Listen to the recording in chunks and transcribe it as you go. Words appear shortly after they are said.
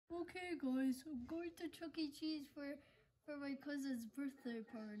Okay, guys, I'm going to Chuck E. Cheese for my cousin's birthday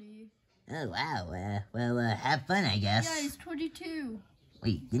party. Oh, wow. Well, have fun, I guess. Yeah, he's 22.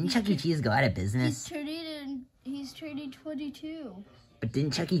 Wait, didn't Chuck E. Cheese go out of business? He's turning 22. But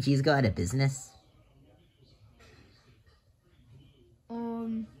didn't Chuck E. Cheese go out of business?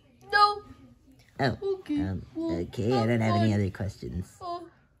 No. Oh, Okay. Okay, I don't have any other questions. Oh,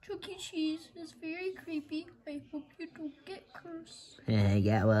 Chuck E. Cheese is very creepy. I hope you don't get cursed.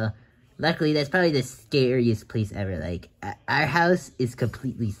 Yeah, well, luckily that's probably the scariest place ever. Like, our house is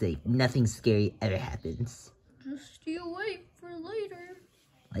completely safe. Nothing scary ever happens. Just stay away for later.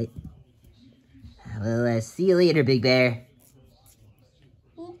 What? Well, see you later, Big Bear.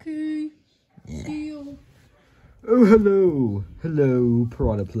 Okay. Yeah. See you. Oh, hello. Hello,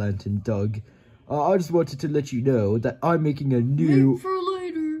 Piranha Plant and Doug. I just wanted to let you know that I'm making a new... Wait for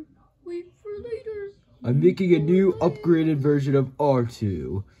later. Wait for later. I'm making a new upgraded version of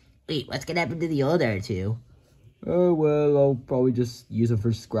R2. Wait, what's gonna happen to the old R2? Oh, well, I'll probably just use them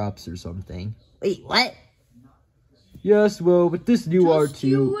for scraps or something. Wait, what? Yes, well, with this new Just R2...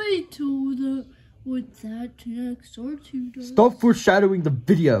 you wait till what that next R2 does. Stop foreshadowing the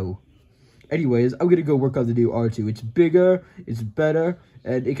video! Anyways, I'm gonna go work on the new R2. It's bigger, it's better,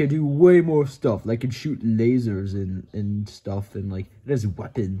 and it can do way more stuff. Like, it can shoot lasers and stuff, and, like, it has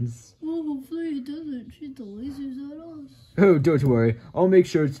weapons. Well, hopefully it doesn't shoot the lasers at us. Oh, don't worry. I'll make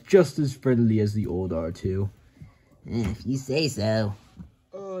sure it's just as friendly as the old R2. If you say so.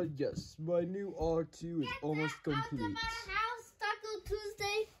 Yes. My new R2 is almost complete. House Taco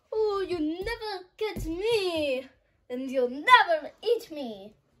Tuesday. Oh, you never get me, and you'll never eat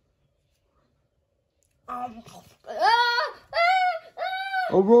me.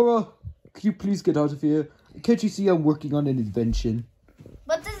 Aurora, could you please get out of here? Can't you see I'm working on an invention?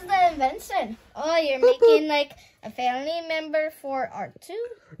 What is the invention? Oh, you're making like a family member for R2?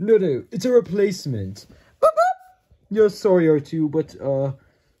 No, it's a replacement. Yeah, sorry R2, but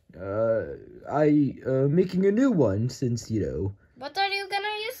making a new one since, you know. What are you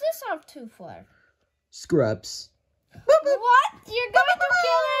gonna use this R2 for? Scraps. What? You're going to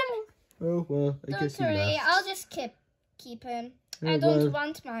kill him? Oh, well, I guess he Don't worry, left. I'll just keep him. Oh, I don't well,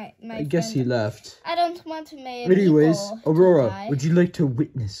 want my I guess he left. I don't want my Anyways, people Aurora, to die. would you like to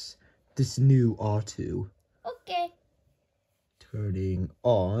witness this new R2? Okay. Turning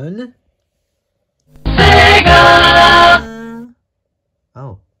on.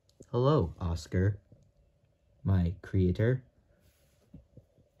 Oh, hello, Oscar, my creator.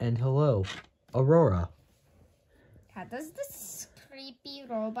 And hello, Aurora. How does this creepy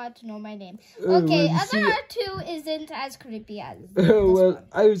robot know my name? Oh, Okay, well, other see- R2 isn't as creepy as Oh, this well, one.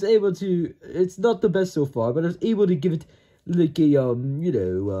 I was able to, it's not the best so far, but I was able to give it, like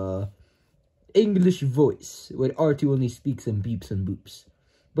a, English voice, when R2 only speaks in beeps and boops.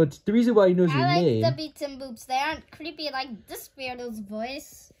 But the reason why he knows your I like name... the beats and boops. They aren't creepy like this weirdo's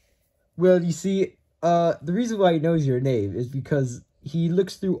voice. Well, you see, the reason why he knows your name is because he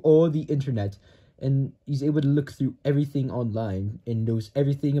looks through all the internet, and he's able to look through everything online, and knows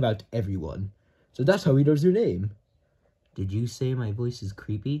everything about everyone. So that's how he knows your name. Did you say my voice is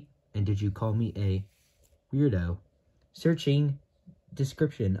creepy? And did you call me a weirdo? Searching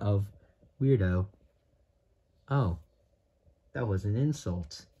description of weirdo. Oh, that was an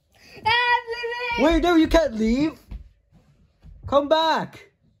insult. Wait, no, you can't leave! Come back!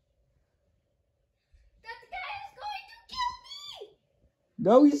 That guy is going to kill me!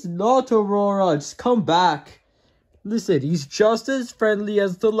 No, he's not, Aurora. Just come back. Listen, he's just as friendly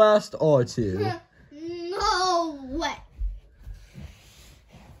as the last R2. No way.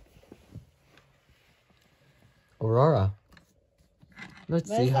 Aurora, let's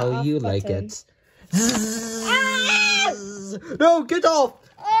see Where's the how off you like button? it. No, get off!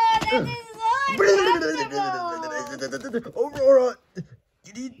 Oh, that is uncomfortable. Aurora,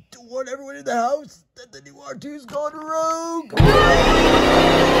 you need to warn everyone in the house that the new R2's gone rogue.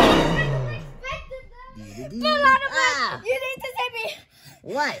 Ah, You need to save me.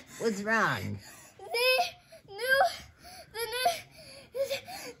 what? What's wrong? The new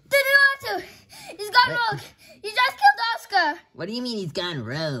R2. He's gone What? rogue. He just killed Oscar. What do you mean he's gone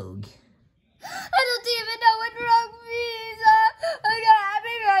rogue? I don't even know what rogue means.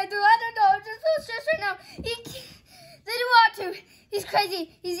 Maybe I do. I don't know. I'm just so stressed right now. The new R2. He's crazy.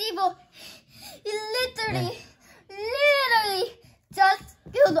 He's evil. He literally just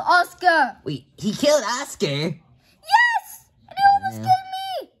killed Oscar. Wait, he killed Oscar? Yes! And he almost killed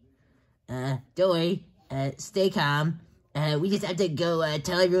me. Don't worry. Stay calm. We just have to go,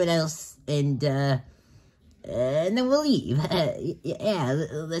 tell everyone else, and then we'll leave. Yeah,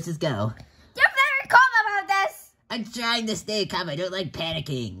 let's just go. You're very calm about this. I'm trying to stay calm. I don't like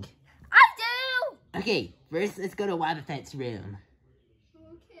panicking. I do! Okay, first let's go to Wobbuffet's room.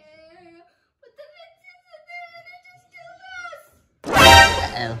 Okay. But the bitches in there and it just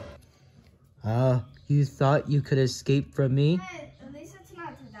killed us! You thought you could escape from me? Hey, at least it's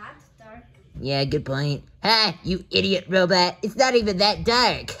not that dark. Yeah, good point. Ha! You idiot robot! It's not even that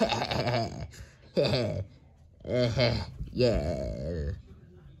dark! Yeah.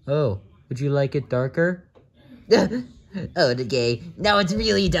 Oh, would you like it darker? Oh, okay. Now it's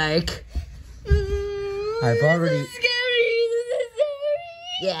really dark. I've already... This is scary! This is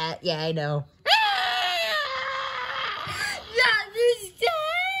scary! Yeah, I know. Yeah, this is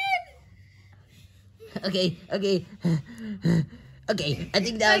dead! Okay. Okay, I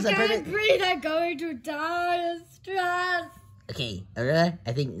think that was a I can't perfect... breathe, I'm going to die of stress! Okay, Aurora,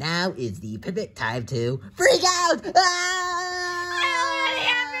 I think now is the perfect time to freak out!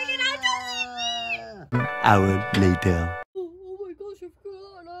 An hour later. Oh my gosh, I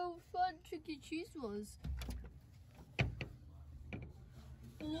forgot how fun Chuck E. Cheese was.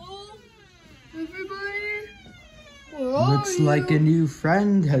 Hello? Everybody? Where are Looks you? like a new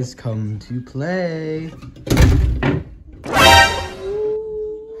friend has come to play.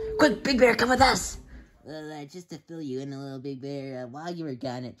 Quick, Big Bear, come with us! Well, just to fill you in a little, Big Bear, while you were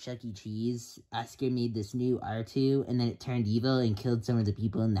gone at Chuck E. Cheese, Oscar made this new R2, and then it turned evil and killed some of the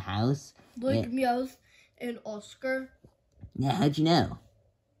people in the house. Like Meowth and Oscar. Now, how'd you know?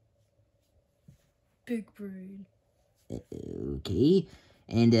 Big brain. Okay.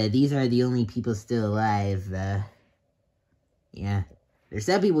 And these are the only people still alive. Yeah. There's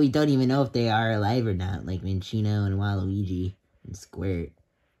some people we don't even know if they are alive or not, like Minchino and Waluigi and Squirt.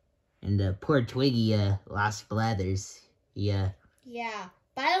 And poor Twiggy lost Blathers. Yeah. Yeah.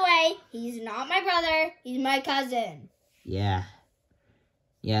 By the way, he's not my brother. He's my cousin. Yeah.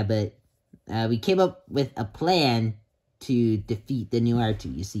 Yeah, but we came up with a plan to defeat the new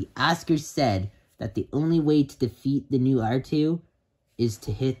R2. You see, Oscar said that the only way to defeat the new R2 is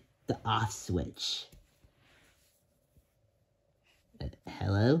to hit the off switch.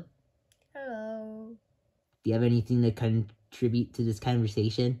 Hello? Hello. Do you have anything to contribute to this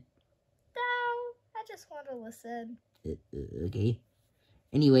conversation? No, I just want to listen. Okay.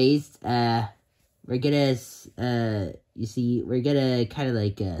 Anyways, we're gonna, you see, we're gonna kind of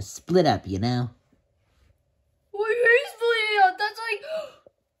like, split up, you know? Wait, he's bleeding out. That's like...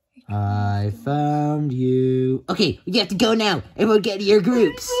 I found you. Okay, we have to go now. Everyone get to your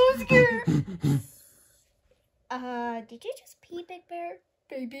groups. I'm so scared. Did you just pee, Big Bear?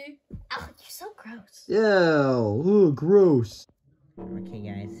 Baby. Oh, you're so gross. Ew, gross. Okay,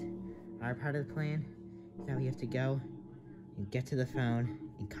 guys. Our part of the plan is that we have to go and get to the phone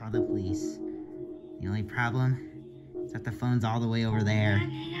and call the police. The only problem is that the phone's all the way over there.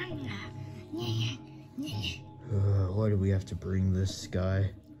 Why do we have to bring this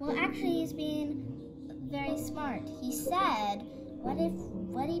guy? Well, actually, he's being very smart. He said, what if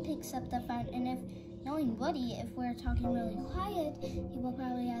Woody picks up the phone, and knowing Woody, if we're talking really quiet, he will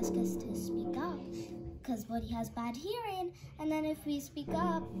probably ask us to speak up, because Woody has bad hearing, and then if we speak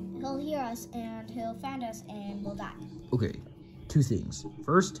up, he'll hear us, and he'll find us, and we'll die. Okay, two things.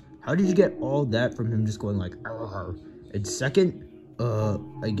 First, how did you get all that from him just going like, arr? And second,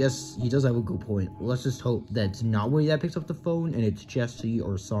 I guess he does have a good point. Let's just hope that it's not Woody that picks up the phone, and it's Jesse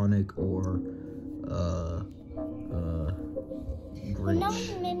or Sonic or, Well, knowing Grinch.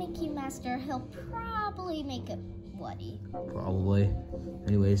 the Mimikyu Master, he'll probably make it Woody. Probably.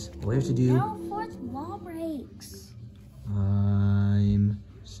 Anyways, all we have to do... Now fourth wall breaks. I'm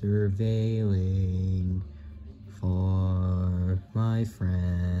surveilling for my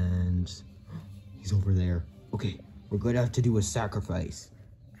friends. He's over there. Okay, we're going to have to do a sacrifice.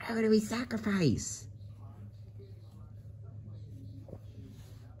 How do we sacrifice?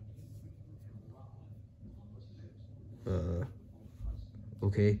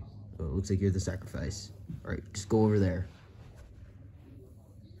 Okay. Looks like you're the sacrifice. Alright, just go over there.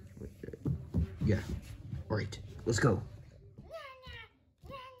 Yeah. Alright, let's go.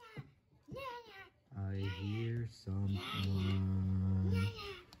 I hear someone.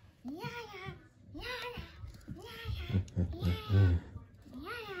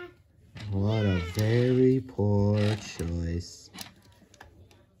 What a very poor choice.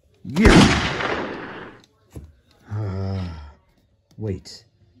 Yeah! Wait.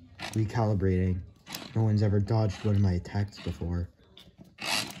 Recalibrating. No one's ever dodged one of my attacks before.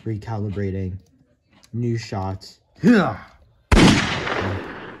 Recalibrating. New shot.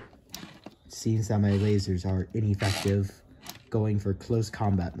 Seems that my lasers are ineffective. Going for close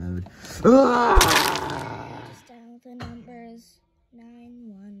combat mode. Just dial the numbers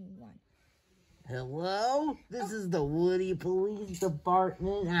 911. Hello? This is the Woody Police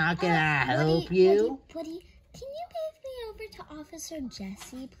Department. How can I help Woody, you? Woody, can you give me over to Officer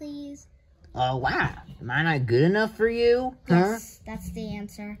Jesse, please? Oh, wow. Am I not good enough for you? Yes, that's the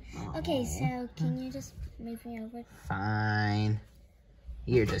answer. Okay, so can you just move me over? Fine.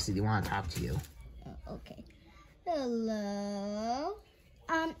 Here, Jesse, they want to talk to you. Oh, okay. Hello.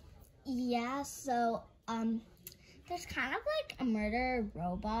 Yeah, so, there's kind of like a murder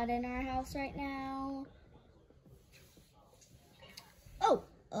robot in our house right now. Oh,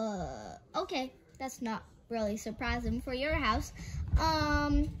 okay. That's not really surprising for your house.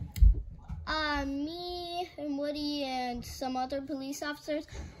 Me and Woody and some other police officers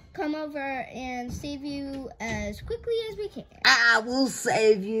come over and save you as quickly as we can. I will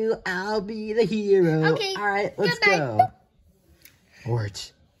save you. I'll be the hero. Okay. All right, let's Goodbye. go.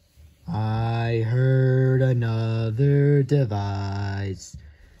 Ort. I heard another device.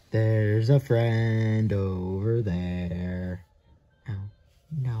 There's a friend over there. Oh,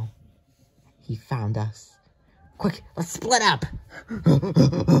 no. He found us. Quick, let's split up.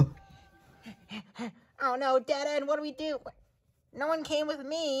 Oh no, dead end, what do we do? No one came with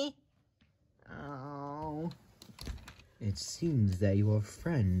me. Oh. It seems that your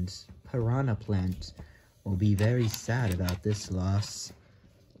friend, Piranha Plant, will be very sad about this loss.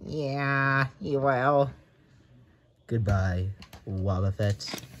 Yeah, he will. Goodbye,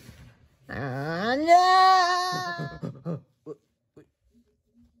 Wobbuffet. No!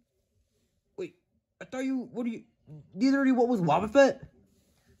 Wait, I thought you, neither of you, what was Wobbuffet?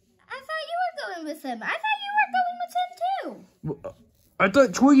 I thought you were going with him. I thought you were going with him too. I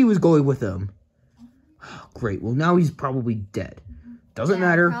thought Twiggy was going with him. Great, well now he's probably dead. Doesn't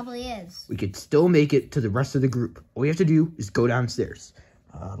matter. Probably is. We could still make it to the rest of the group. All we have to do is go downstairs.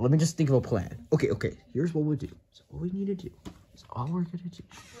 Let me just think of a plan. Okay, here's what we'll do. So all we need to do is all we're gonna do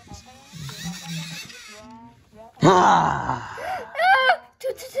is...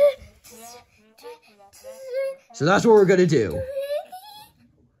 So that's what we're gonna do.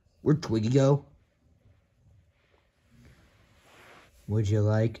 Where'd Twiggy go? Would you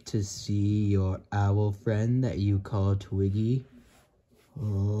like to see your owl friend that you call Twiggy?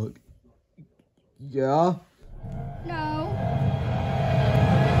 Yeah? No.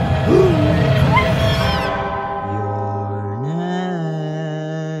 You're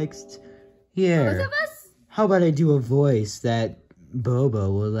next. Here. Both of us? How about I do a voice that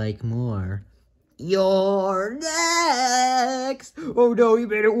Bobo will like more? You're next. Oh no, you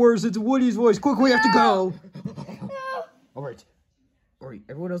made it worse. It's Woody's voice. Quick, we have to go. No. All right,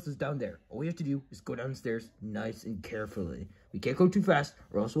 everyone else is down there. All we have to do is go downstairs nice and carefully. We can't go too fast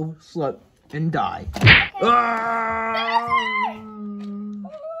or else we'll slip and die. Ah!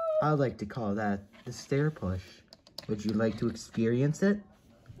 I like to call that the stair push. Would you like to experience it?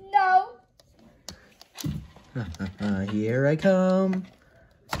 No. Here I come.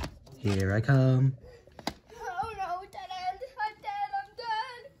 Here I come. Oh no, dead end. I'm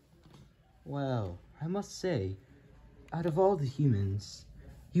dead. Well, I must say, out of all the humans,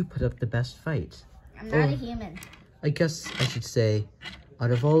 you put up the best fight. I'm not a human. I guess I should say, out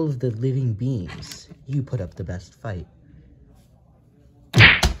of all of the living beings, you put up the best fight.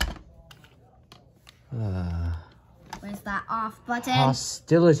 Where's that off button?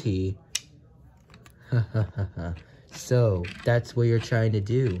 Hostility. So, that's what you're trying to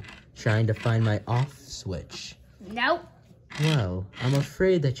do. Trying to find my off switch. Nope. Well, I'm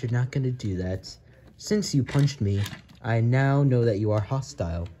afraid that you're not going to do that. Since you punched me, I now know that you are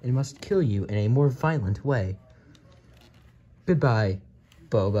hostile and must kill you in a more violent way. Goodbye,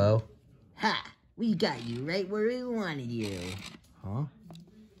 Bobo. Ha! We got you right where we wanted you. Huh?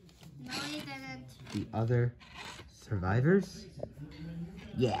 No, you didn't. The other survivors?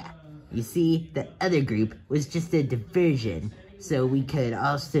 Yeah. You see, the other group was just a diversion, so we could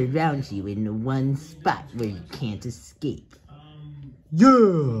all surround you in one spot where you can't escape.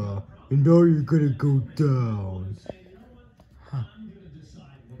 Yeah! And now you're gonna go down. Huh.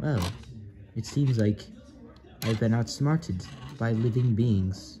 Well, it seems like I've been outsmarted by living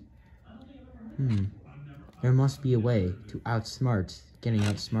beings. There must be a way to outsmart getting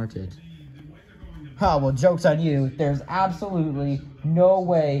outsmarted. Ha, well, joke's on you. There's absolutely no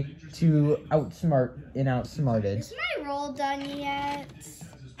way to outsmart an outsmarted. Is my roll done yet?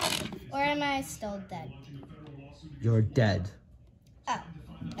 Or am I still dead? You're dead. Oh.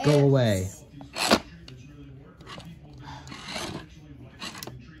 Go away.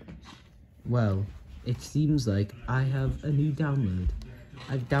 Well, it seems like I have a new download.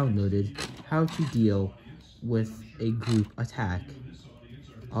 I've downloaded how to deal with a group attack.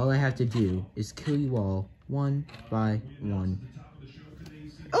 All I have to do is kill you all one by one.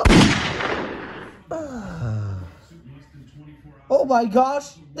 Oh! Oh my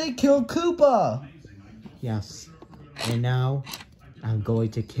gosh, they killed Koopa! Yes, and now I'm going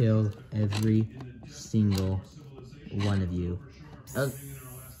to kill every single one of you. Oh,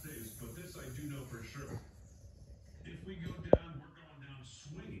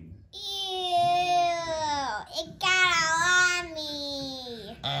 Ew, it got all on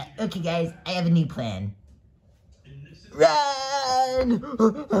me. okay, guys, I have a new plan. Run!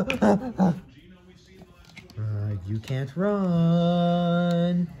 You can't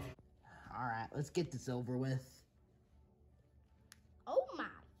run. Alright, let's get this over with. Oh my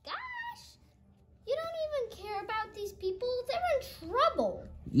gosh. You don't even care about these people. They're in trouble.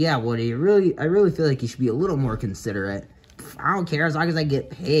 Yeah, Woody, I really feel like you should be a little more considerate. I don't care as long as I get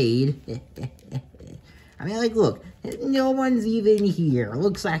paid. I mean, like, look, no one's even here.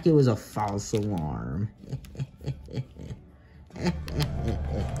 Looks like it was a false alarm. No,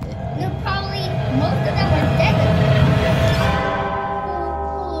 probably most of them are dead.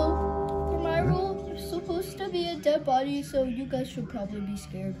 Hello. For my rule, you're supposed to be a dead body, so you guys should probably be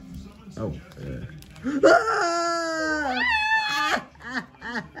scared. Oh.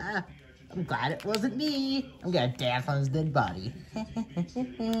 I'm glad it wasn't me. I'm gonna dance on his dead body.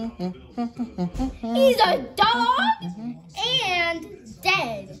 He's a dog and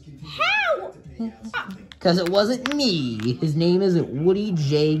dead. How? Because it wasn't me. His name isn't Woody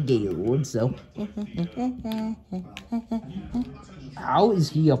J. Gaylord, so. How is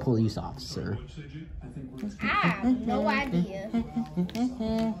he a police officer? I have no idea.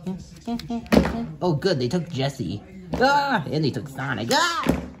 Oh, good, they took Jesse. Ah, and they took Sonic. Ah!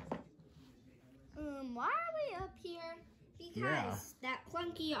 Why are we up here? Because that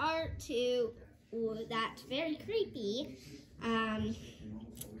clunky art too, that's very creepy.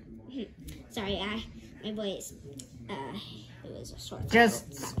 Sorry, my voice, it was a short.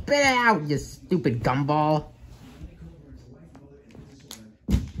 Just spit it out, you stupid gumball.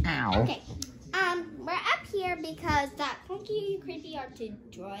 Ow. Okay, we're up here because that clunky, creepy R2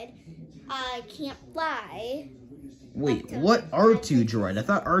 droid, can't fly. Wait, what R2 droid? I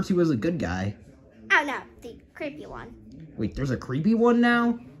thought R2 was a good guy. Oh no, the creepy one. Wait, there's a creepy one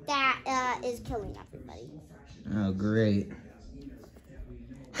now? That, is killing everybody. Oh, great.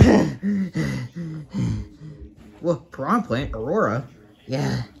 Whoa, Piranha Plant, Aurora.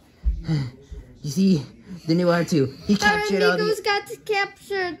 Yeah. You see, the new R2. He captured all the. got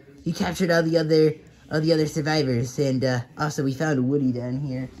captured. He captured all the other survivors, and also we found Woody down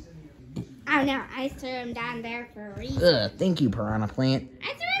here. Oh no, I threw him down there for a reason. Ugh, thank you, Piranha Plant.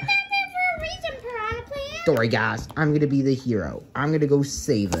 I threw him down there for a reason, Piranha Plant. Sorry, guys. I'm gonna be the hero. I'm gonna go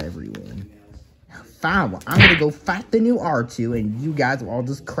save everyone. Fine, well, I'm gonna go fight the new R2, and you guys will all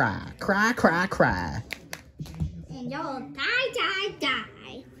just cry. Cry, cry, cry. And you'll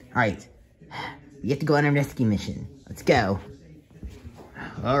die. Alright. We have to go on a rescue mission. Let's go.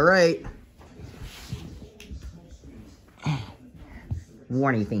 Alright.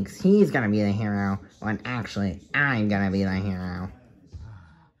 Warnie thinks he's gonna be the hero, when actually, I'm gonna be the hero.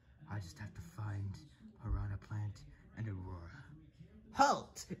 I just have to find Piranha Plant and Aurora.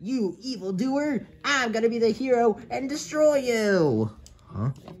 Halt, you evildoer! I'm gonna be the hero and destroy you! Huh?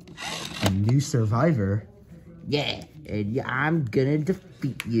 A new survivor? Yeah, and I'm gonna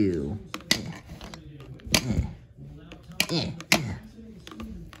defeat you.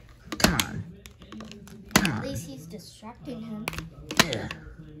 Come on. Come At on. least he's distracting him.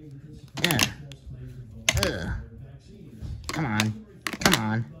 Come on. Come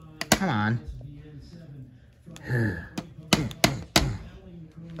on. Come on.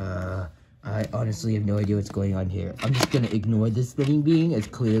 I honestly have no idea what's going on here. I'm just gonna ignore this living being. It's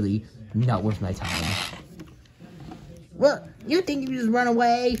clearly not worth my time. What? You think you just run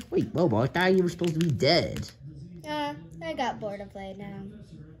away? Wait, Bobo, I thought you were supposed to be dead. I got bored of playing now.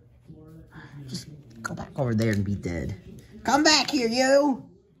 Just go back over there and be dead. Come back here, you!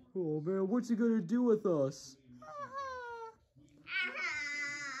 Oh man, what's he gonna do with us?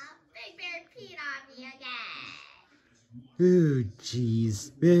 Big Bear peed on me again. Oh,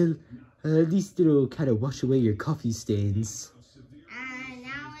 jeez. Well, at least it'll kind of wash away your coffee stains.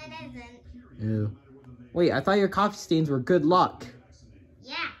 No, it isn't. Oh. Wait, I thought your coffee stains were good luck.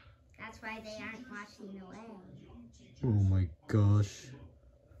 Yeah, that's why they aren't washing away. Oh my gosh.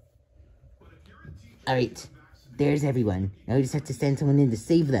 Alright, there's everyone. Now we just have to send someone in to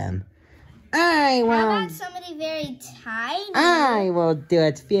save them. How about somebody very tiny? I will do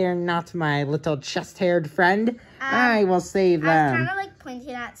it. Fear not, my little chest-haired friend. I will save I was them. kind of like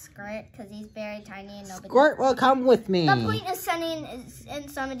pointing at Squirt because he's very tiny and nobody. Squirt will come with me. The point of sending in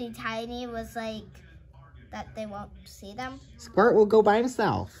somebody tiny was like that they won't see them. Squirt will go by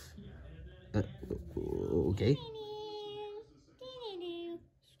himself. Okay.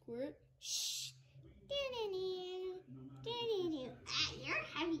 Squirt. Shh. You're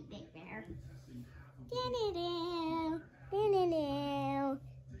heavy, Big Bear.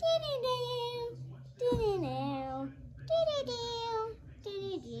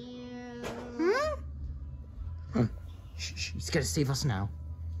 Shh, he's gotta save us now.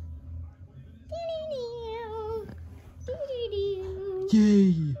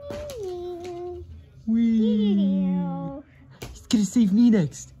 Yay! Wee! He's gonna save me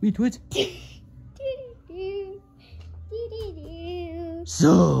next. Wait, what?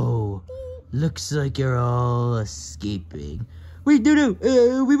 So, looks like you're all escaping. Wait, no,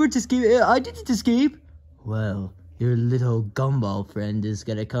 we weren't escaping. I didn't escape. Well, your little gumball friend is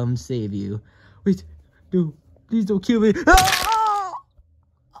gonna come save you. Wait, no, please don't kill me. Ah!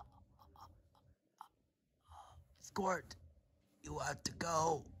 Squirt, you have to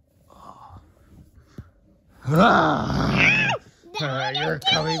go. Ah! You're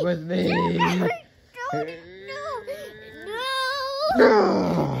coming with me.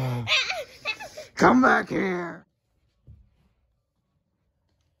 No! Come back here.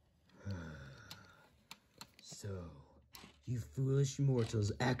 So, you foolish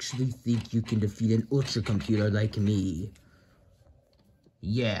mortals actually think you can defeat an ultra computer like me?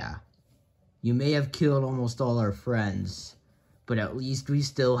 Yeah. You may have killed almost all our friends, but at least we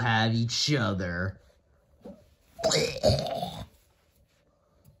still have each other.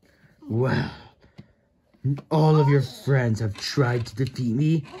 Well, all of your friends have tried to defeat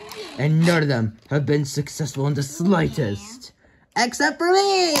me, and none of them have been successful in the slightest. Except for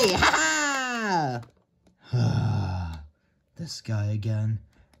me! Ha ha! This guy again.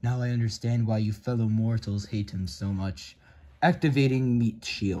 Now I understand why you fellow mortals hate him so much. Activating Meat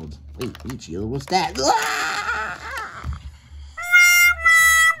Shield. Wait, Meat Shield? What's that?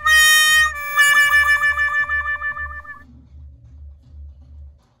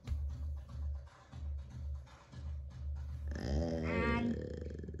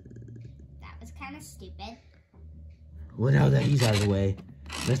 That was kind of stupid. Well, now that he's out of the way,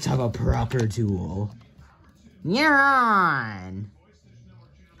 let's have a proper duel. You're on!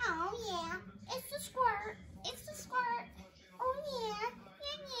 Oh yeah, it's the squirt. It's the squirt. Oh yeah,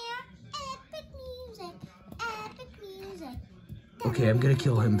 epic music, epic music. Okay, I'm gonna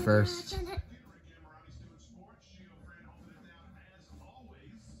kill him first.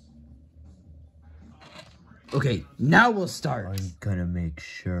 Okay, now we'll start. I'm gonna make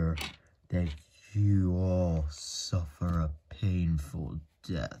sure that you all suffer a painful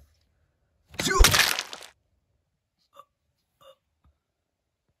death.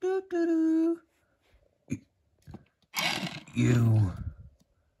 You.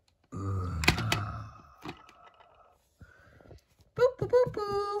 Boop, boop, boop,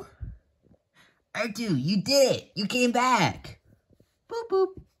 boop. R2, you did it! You came back! Boop, boop,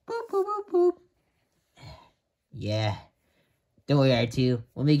 boop, boop, boop, boop. Yeah. Don't worry, R2.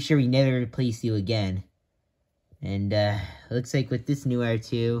 We'll make sure we never replace you again. And, looks like with this new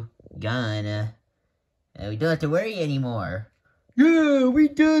R2 gone, we don't have to worry anymore. Yeah, we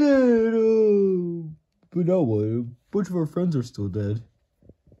did it! But now what? A bunch of our friends are still dead.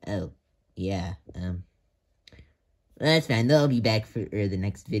 Oh, yeah, that's fine. They'll be back for the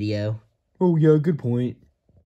next video. Oh yeah, good point.